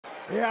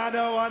Yeah,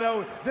 I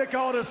know. Nick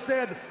Aldis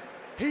said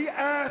he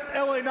asked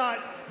LA Knight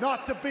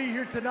not to be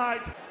here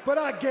tonight, but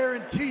I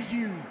guarantee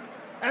you,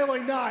 LA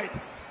Knight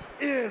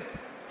is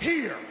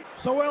here.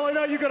 So LA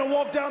Knight, you gonna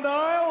walk down the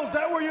aisle? Is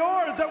that where you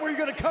are? Is that where you're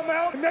gonna come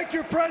out and make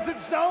your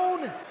presence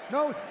known?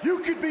 No, you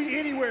could be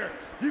anywhere.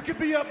 You could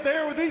be up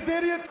there with these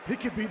idiots. He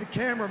could be the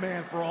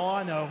cameraman for all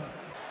I know.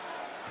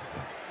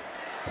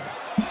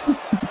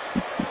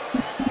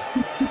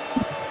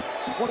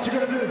 What you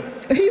gonna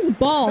do? He's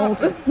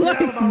bald. Like,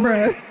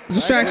 bruh.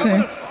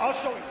 Distraction. I'll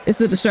show you.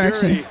 It's a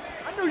distraction.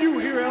 I knew you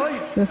were here, Ellie.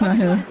 That's not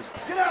him.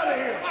 Get out of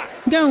here.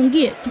 Go on,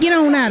 get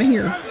on out of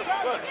here.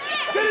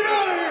 Get him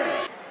out of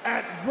here.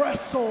 At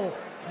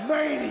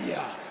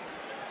WrestleMania.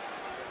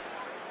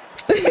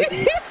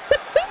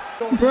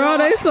 Bro,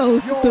 they so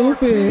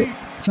stupid.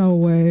 No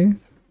way.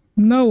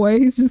 No way.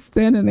 He's just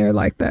standing there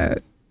like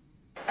that.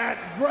 At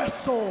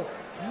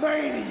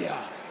WrestleMania.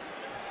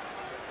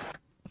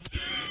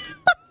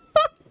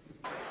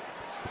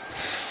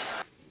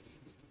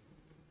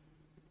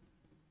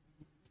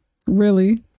 Really?